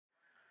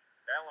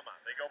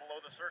Bellamont. They go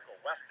below the circle.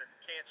 Weston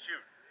can't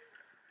shoot.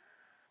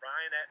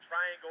 Trying that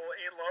triangle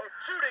in low.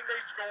 Shooting,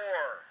 they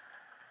score.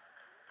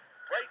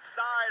 Right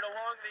side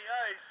along the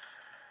ice.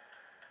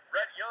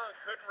 Brett Young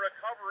couldn't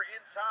recover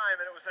in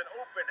time, and it was an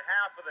open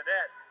half of the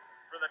net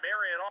for the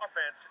Marian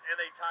offense, and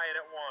they tie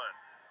it at 1.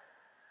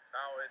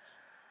 Now it's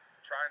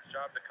Trine's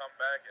job to come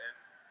back and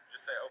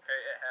just say, okay,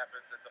 it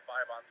happens. It's a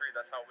 5-on-3.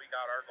 That's how we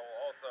got our goal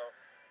also.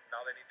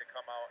 Now they need to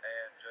come out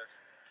and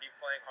just keep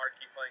playing hard,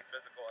 keep playing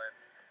physical, and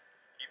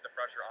keep the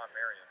pressure on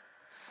Marian.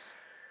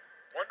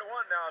 1-1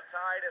 now,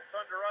 tied at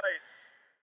Thunder Ice.